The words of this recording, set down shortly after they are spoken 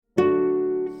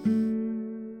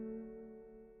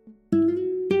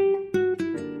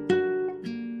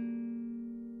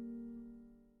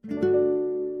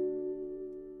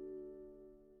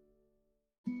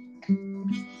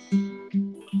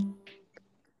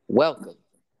Welcome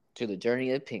to the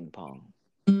journey of ping pong.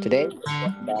 Today we're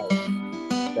joined by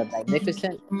the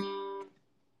magnificent,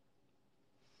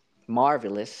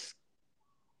 marvelous,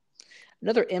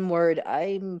 another M word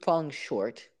I'm falling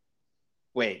short.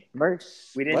 Wait,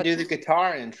 Merce, we didn't what? do the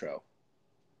guitar intro.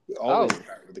 We always Oh,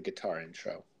 start with the guitar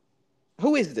intro.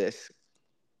 who is this?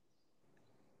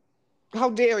 How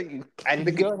dare you? I'm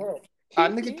the Go gu- ahead.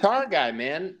 I'm the guitar guy,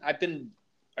 man.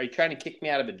 Are you trying to kick me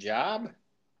out of a job?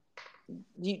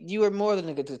 You are more than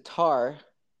a guitar.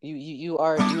 You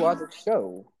are the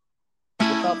show.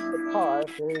 Without the guitar,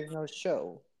 there is no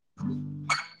show.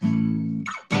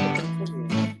 But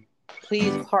continue.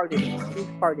 Please pardon me. Please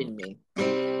pardon me.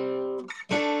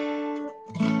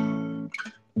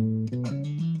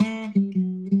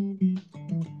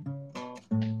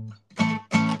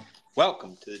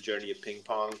 Welcome to the journey of ping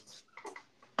pong.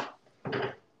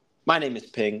 My name is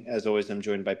Ping. As always, I'm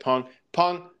joined by Pong.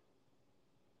 Pong,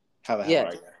 how the hell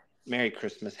are Yes. you? Merry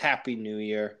Christmas, Happy New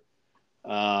Year.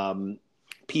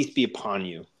 Peace be upon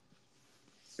you.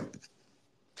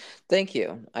 Thank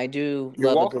you. I do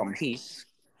You're love a good welcome. piece,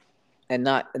 and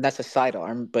that's a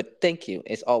sidearm. But thank you.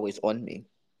 It's always on me.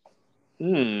 Hmm.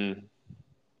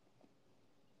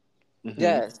 Mm-hmm.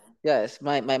 Yes, yes.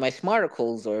 My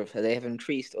smarticles or they have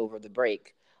increased over the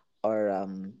break, our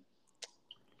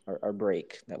our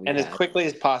break that we And as had. quickly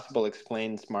as possible,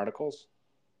 explain Smarticles.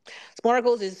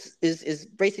 Smarticles is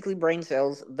basically brain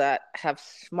cells that have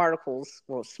smarticles,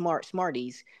 well,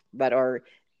 smarties that are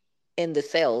in the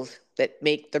cells that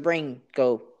make the brain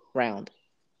go round.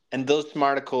 And those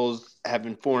Smarticles have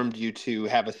informed you to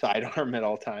have a sidearm at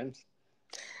all times.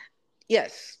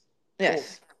 Yes, Cool.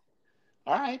 yes.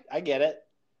 All right, I get it.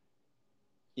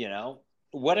 You know,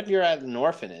 what if you're at an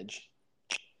orphanage,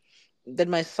 Then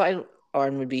my sidearm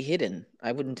would be hidden.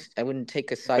 I wouldn't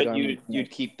take a but sidearm and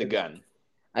you'd keep the gun?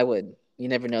 I would. You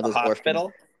never know A those orphans.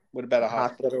 hospital? What about A a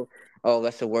hospital? hospital. Oh,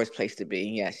 that's the worst place to be.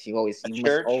 Yes, A you must always.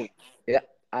 church? Yeah,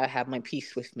 I have my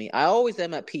peace with me. I always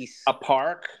am at peace. A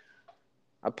park?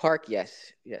 A park,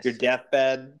 yes, Your yes.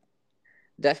 deathbed?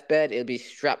 Deathbed, it'll be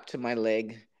strapped to my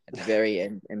leg at the very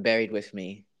end and buried with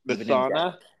me, The even in death.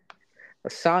 sauna? A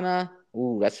sauna,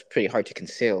 ooh, that's pretty hard to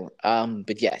conceal.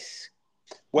 But yes,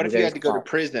 What it'll be if you very had to go to small.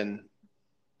 prison?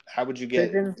 How would you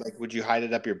Prison, would you hide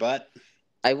it up your butt?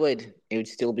 I would. It would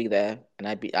still be there, and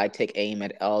I'd take aim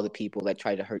at all the people that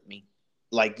try to hurt me.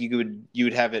 Like you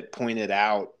would have it pointed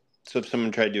out, so if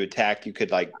someone tried to attack, you could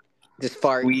like Just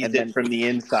fart squeeze and it then. from the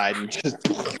inside and just.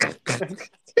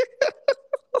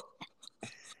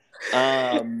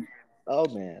 um, Oh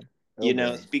man. Oh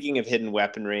man. Speaking of hidden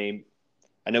weaponry,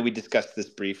 I know we discussed this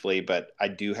briefly, but I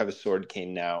do have a sword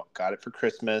cane now. Got it for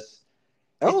Christmas.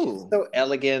 It's just Oh. so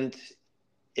elegant.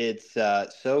 It's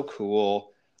so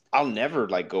cool. I'll never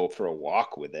like go for a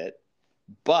walk with it,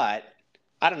 but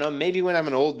I don't know. Maybe when I'm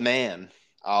an old man,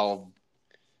 I'll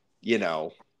you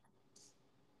know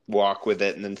walk with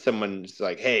it, and then someone's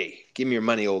like, "Hey, give me your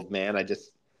money, old man." I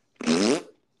just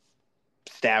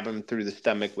stab him through the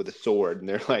stomach with a sword, and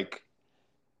they're like,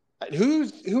 who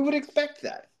would expect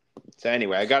that?" So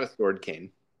anyway, I got a sword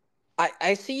cane.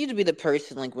 I see you to be the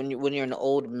person like when you're an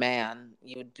old man,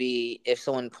 you would be if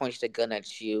someone pointed a gun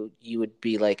at you, you would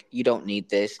be like, you don't need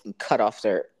this, and cut off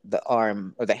the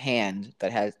arm or the hand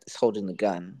that has is holding the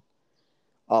gun.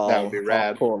 That would be All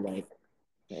rad. cool, like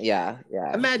yeah, yeah,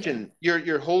 yeah. Imagine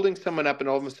you're holding someone up, and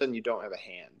all of a sudden you don't have a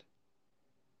hand.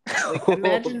 Like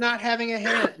imagine not having a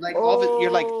hand. Like all of it,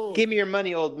 you're like, Oh, "Give me your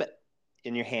money, old man,"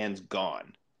 and your hand's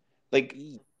gone. Like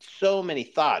so many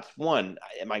thoughts. One,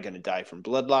 am I going to die from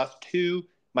blood loss? Two,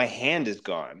 my hand is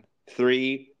gone.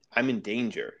 Three, I'm in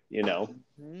danger. the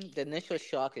initial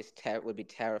shock would be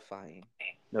terrifying,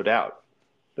 No doubt,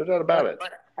 no doubt about but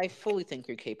it. I fully think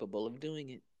you're capable of doing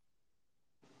it.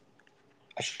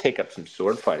 I should take up some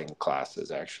sword fighting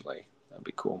classes. Actually, that'd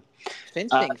be cool.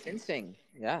 Uh, Fencing,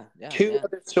 yeah, yeah, Two yeah.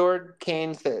 other sword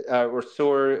canes that or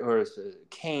sword or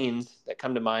canes that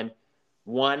come to mind.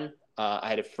 One, I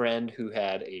had a friend who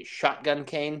had a shotgun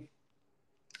cane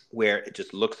where it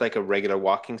just looks like a regular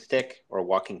walking stick or a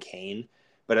walking cane,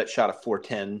 but it shot a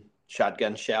 410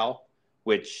 shotgun shell,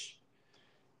 which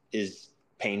is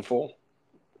painful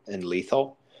and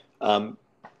lethal. Um,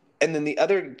 and then the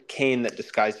other cane that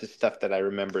disguises stuff that I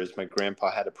remember is my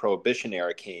grandpa had a Prohibition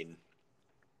era cane,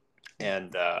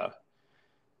 and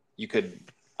you could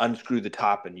unscrew the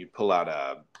top and you'd pull out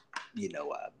a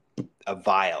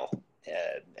vial,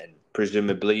 and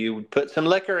presumably you would put some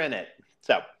liquor in it.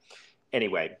 So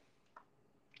anyway,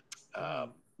 Your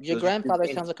those are two grandfather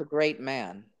canes. sounds like a great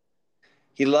man.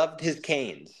 He loved his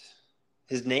canes.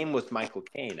 His name was Michael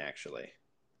Caine, actually.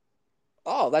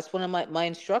 Oh, that's one of my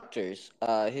instructors.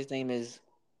 His name is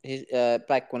His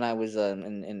back when I was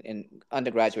in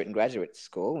undergraduate and graduate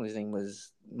school, his name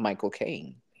was Michael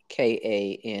Caine.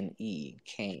 Kane.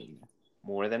 Kane.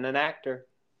 More than an actor.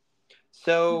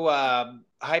 So,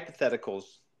 hypotheticals.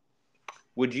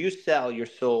 Would you sell your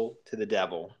soul to the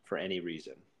devil for any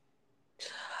reason?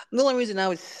 The only reason I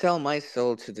would sell my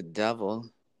soul to the devil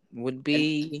would And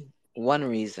be one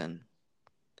reason.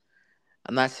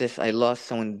 And that's if I lost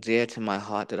someone dear to my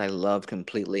heart that I loved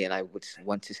completely and I would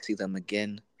want to see them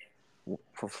again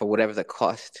for whatever the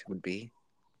cost would be.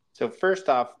 so, first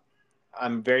off,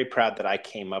 I'm very proud that I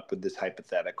came up with this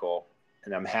hypothetical,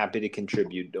 and I'm happy to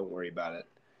contribute. Don't worry about it.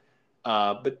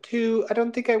 But two, I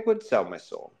don't think I would sell my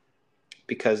soul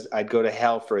because I'd go to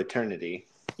hell for eternity,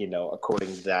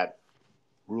 according to that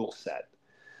rule set.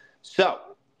 So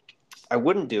I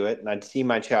wouldn't do it, and I'd see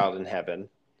my child in heaven,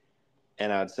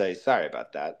 and I'd say, sorry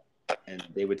about that. And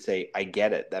they would say, I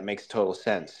get it. That makes total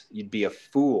sense. You'd be a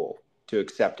fool to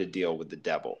accept a deal with the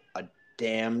devil. A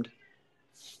damned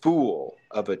fool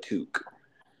of a toque.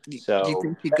 Do you So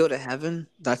think you'd go to heaven?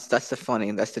 That's the funny,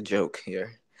 that's the joke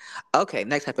here. Okay,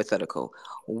 next hypothetical.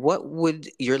 What would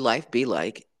your life be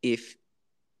like if,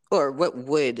 or what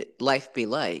would life be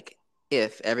like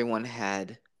if everyone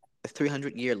had a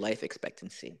 300-year life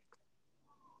expectancy?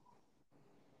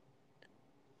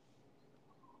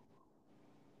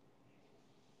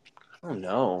 I don't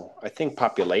know. I think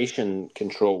population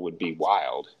control would be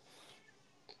wild.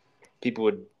 People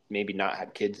would maybe not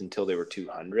have kids until they were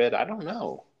 200. I don't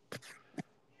know.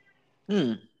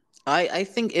 Hmm. I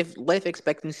think if life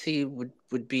expectancy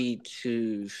would be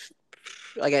to,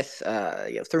 I guess,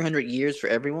 300 years for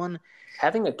everyone.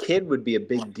 Having a kid would be a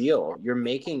big deal. You're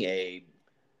making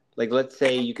like, let's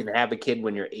say you can have a kid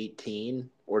when you're 18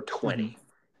 or Hmm. 20. Hmm.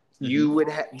 You would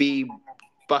be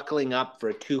buckling up for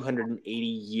a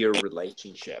 280-year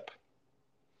relationship,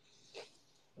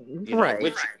 Right.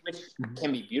 which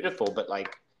can be beautiful, but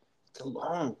like it's a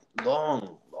long,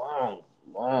 long, long,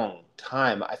 long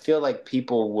time. I feel like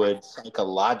people would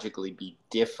psychologically be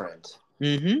different,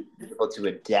 Mm-hmm. be able to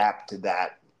adapt to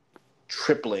that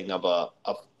tripling of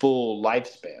a full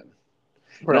lifespan.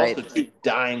 And Right. also, too,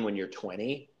 dying when you're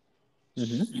 20.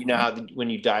 Mm-hmm. You know how when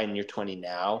you die and you're 20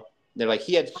 now, they're like,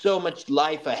 he had so much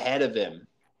life ahead of him.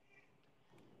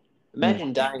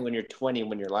 Imagine dying when you're 20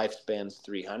 when your lifespan's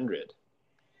 300.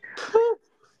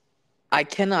 I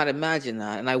cannot imagine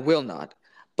that, and I will not.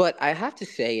 But I have to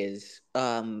say is,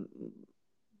 to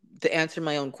answer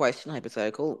my own question,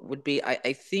 hypothetical, would be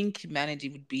I think humanity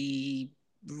would be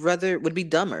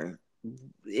dumber.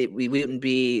 We wouldn't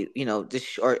be,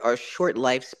 our short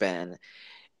lifespan.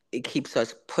 It keeps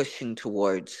us pushing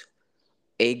towards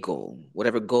a goal,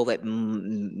 whatever goal that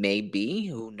may be,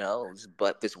 who knows?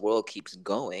 But this world keeps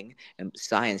going, and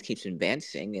science keeps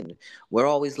advancing, and we're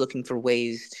always looking for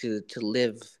ways to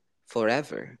live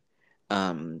forever.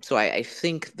 So I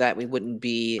think that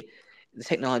the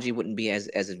technology wouldn't be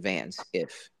as advanced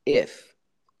if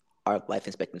our life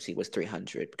expectancy was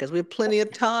 300 because we have plenty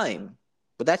of time.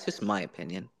 But that's just my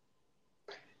opinion.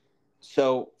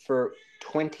 So for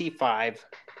 $25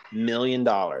 million,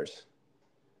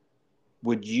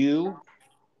 would you,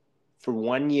 for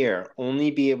 1 year,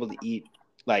 only be able to eat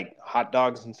like hot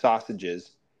dogs and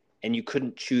sausages and you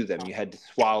couldn't chew them? You had to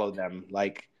swallow them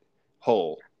like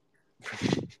whole.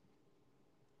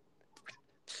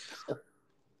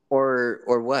 Or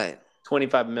what?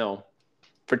 25 mil.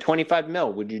 For 25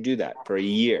 mil, would you do that for a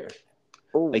year?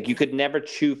 Oh, Like you could never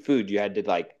chew food. You had to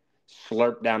like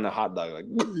slurp down the hot dog like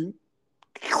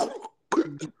oh,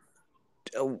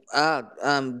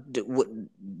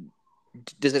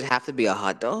 does it have to be a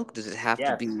hot dog? Does it have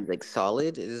to be yes. like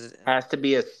solid? Is Has to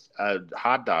be a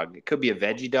hot dog. It could be a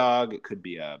veggie dog. It could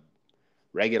be a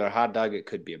regular hot dog. It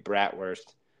could be a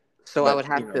bratwurst. so I would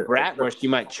But have to bratwurst, you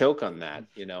might choke on that.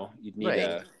 You'd need right.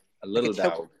 a I little could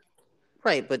choke dog.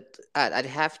 right, but I'd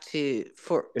have to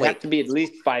for It'd have wait. to be at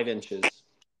least 5 inches.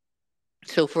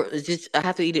 So for it's just I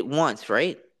have to eat it once,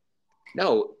 right?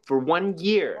 No, for 1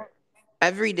 year.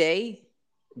 Every day?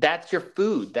 That's your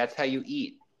food. That's how you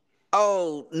eat.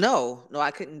 Oh no, no,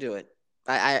 I couldn't do it.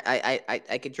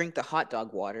 I could drink the hot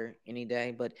dog water any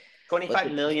day, but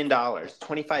 $25 million.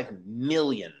 25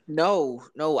 million. no,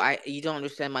 no, I you don't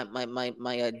understand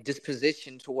my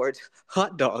disposition towards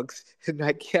hot dogs. And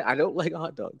I can't. I don't like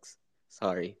hot dogs.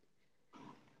 Sorry.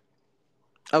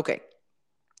 Okay.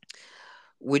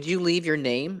 Would you leave your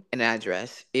name and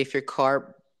address if your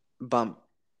car bump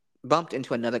bumped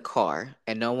into another car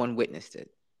and no one witnessed it?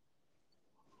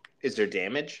 Is there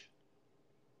damage?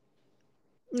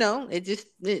 No, it just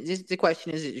the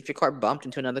question is if your car bumped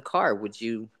into another car, would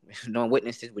you if no one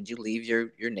witnessed it, would you leave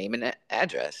your name and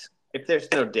address? If there's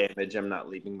no damage, I'm not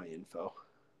leaving my info.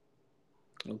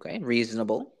 Okay,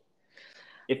 reasonable.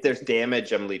 If there's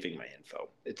damage, I'm leaving my info.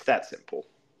 It's that simple.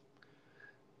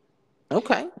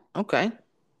 Okay, okay.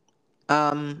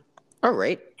 Um, all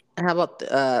right. How about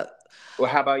Well,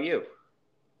 how about you?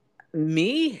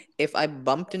 me? If I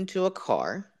bumped into a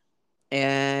car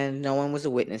and no one was to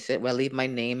witness it, will I leave my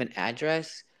name and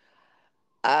address?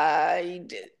 You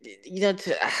know,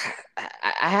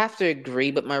 I have to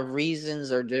agree, but my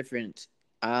reasons are different.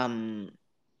 Um,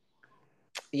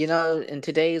 in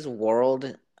today's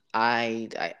world, I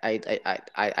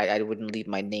wouldn't leave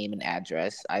my name and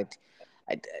address. I'd,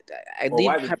 I'd Well,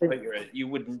 why leave would you put your you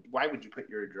wouldn't? Why would you put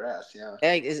your address? Yeah.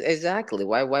 exactly.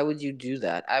 Why would you do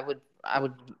that? I would.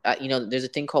 There's a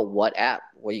thing called WhatsApp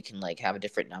where you can like have a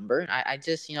different number. I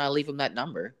just I leave them that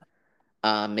number.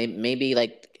 Maybe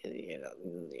like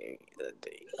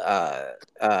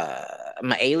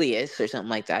my alias or something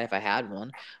like that if I had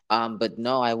one. But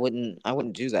no, I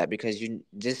wouldn't do that because you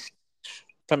just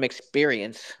from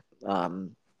experience.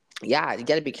 Yeah, you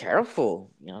got to be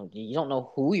careful. You don't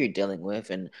know who you're dealing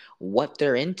with and what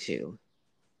they're into.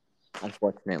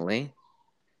 Unfortunately.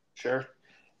 Sure.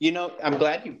 You know, I'm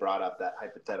glad you brought up that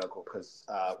hypothetical because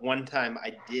one time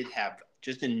I did have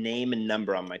just a name and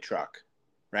number on my truck,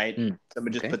 right? Mm,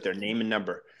 Someone just okay. put their name and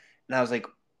number. And I was like,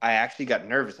 I actually got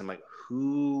nervous. I'm like,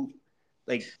 who,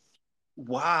 like,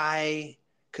 why?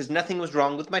 Because nothing was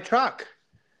wrong with my truck.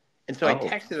 And so I Oh.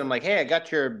 texted him, like, hey, I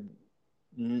got your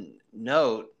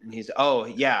note. And he's, oh,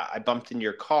 yeah, I bumped into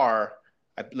your car.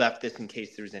 I left this in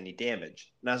case there was any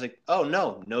damage. And I was like, oh,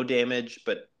 no, no damage,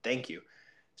 but thank you.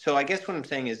 So I guess what I'm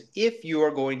saying is if you are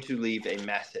going to leave a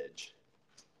message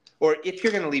or if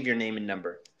you're going to leave your name and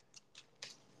number,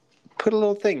 put a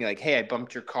little thing like, hey, I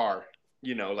bumped your car.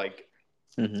 Like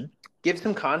Hmm. give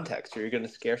some context or you're going to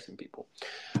scare some people.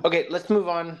 Okay, let's move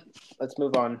on. Let's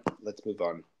move on. Let's move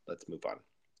on. Let's move on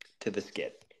to the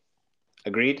skit.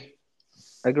 Agreed?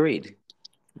 Agreed.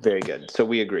 Very good. So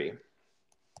we agree.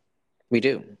 We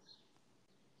do.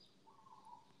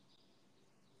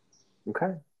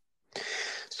 Okay.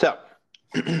 So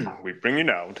we bring you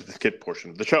now to the skit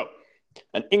portion of the show.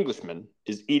 An Englishman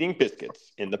is eating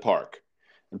biscuits in the park.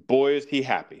 And boy, is he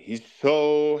happy. He's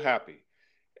so happy.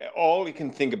 All he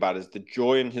can think about is the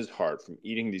joy in his heart from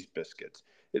eating these biscuits.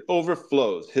 It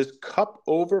overflows. His cup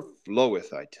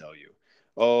overfloweth, I tell you.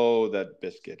 Oh, that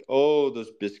biscuit. Oh, those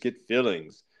biscuit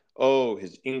fillings. Oh,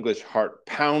 his English heart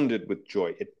pounded with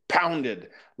joy. It pounded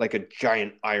like a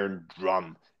giant iron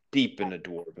drum deep in a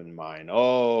dwarven mine.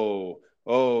 Oh,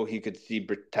 oh, he could see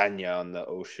Britannia on the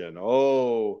ocean.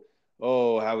 Oh,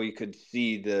 oh, how he could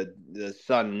see the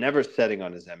sun never setting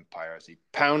on his empire as he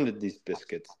pounded these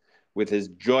biscuits with his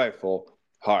joyful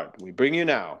heart. We bring you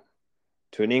now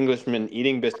to an Englishman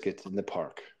eating biscuits in the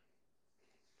park.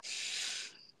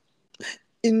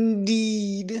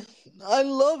 Indeed. I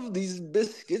love these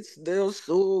biscuits. They're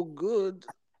so good.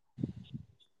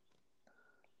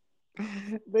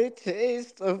 They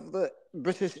taste of the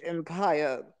British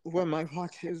Empire where my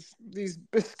heart is. These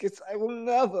biscuits, I will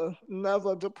never,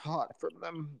 never depart from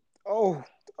them. Oh,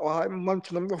 I munch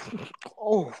them.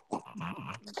 Oh, oh,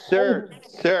 Sir,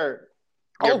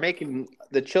 you're oh. making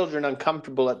the children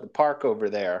uncomfortable at the park over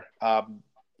there.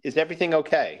 Is everything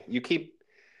okay? You keep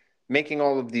making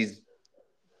all of these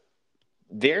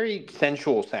very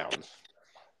sensual sounds.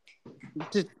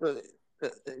 Just,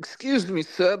 excuse me,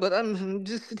 sir, but I'm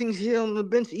just sitting here on the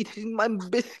bench eating my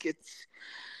biscuits.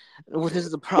 What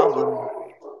is the problem?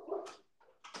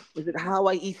 Is it how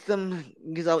I eat them?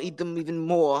 Because I'll eat them even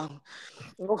more.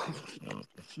 Oh,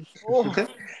 oh,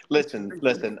 Listen,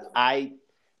 listen. I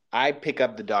pick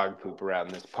up the dog poop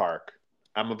around this park.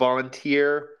 I'm a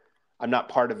volunteer. I'm not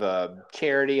part of a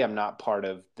charity. I'm not part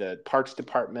of the parks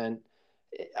department.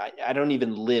 I don't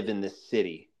even live in this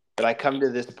city, but I come to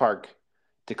this park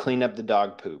to clean up the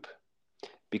dog poop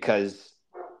because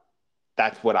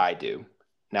that's what I do.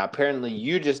 Now, apparently,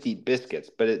 you just eat biscuits,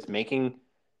 but it's making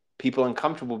people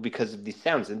uncomfortable because of these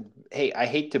sounds. And hey, I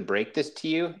hate to break this to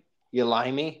you, you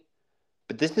limey,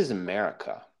 but this is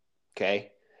America,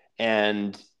 okay?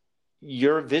 And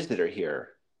you're a visitor here.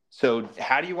 So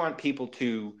how do you want people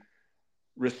to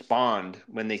respond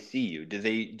when they see you? Do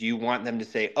you want them to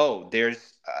say, "Oh,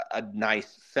 there's a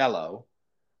nice fellow,"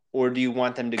 or do you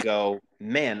want them to go,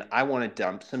 "Man, I want to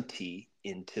dump some tea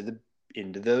into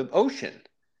the ocean"?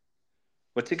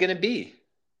 What's it going to be?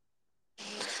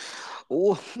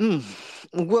 oh.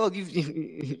 Well,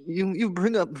 you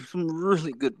bring up some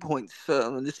really good points,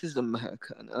 sir. This is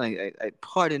America, and I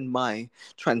pardon my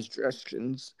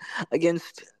transgressions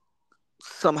against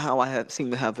somehow I have seem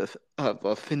to have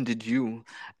offended you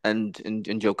and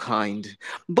your kind.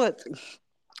 But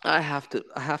I have to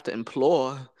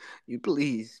implore you,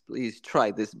 please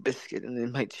try this biscuit, and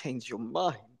it might change your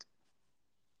mind.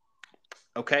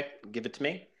 Okay, give it to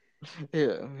me.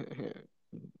 Yeah, yeah.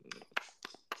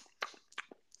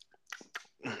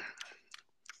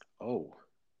 Oh.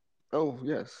 Oh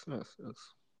yes, yes,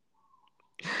 yes.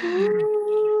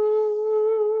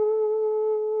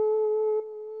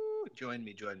 Join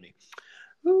me, join me.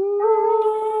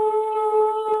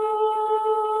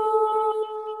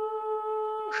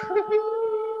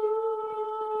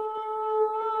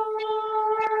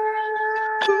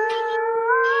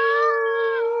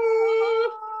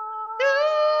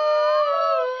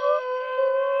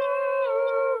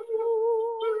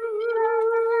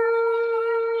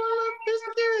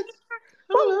 Biscuits.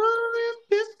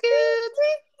 Biscuits.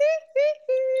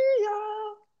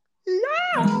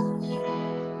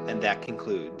 And that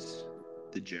concludes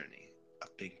the journey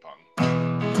of ping pong.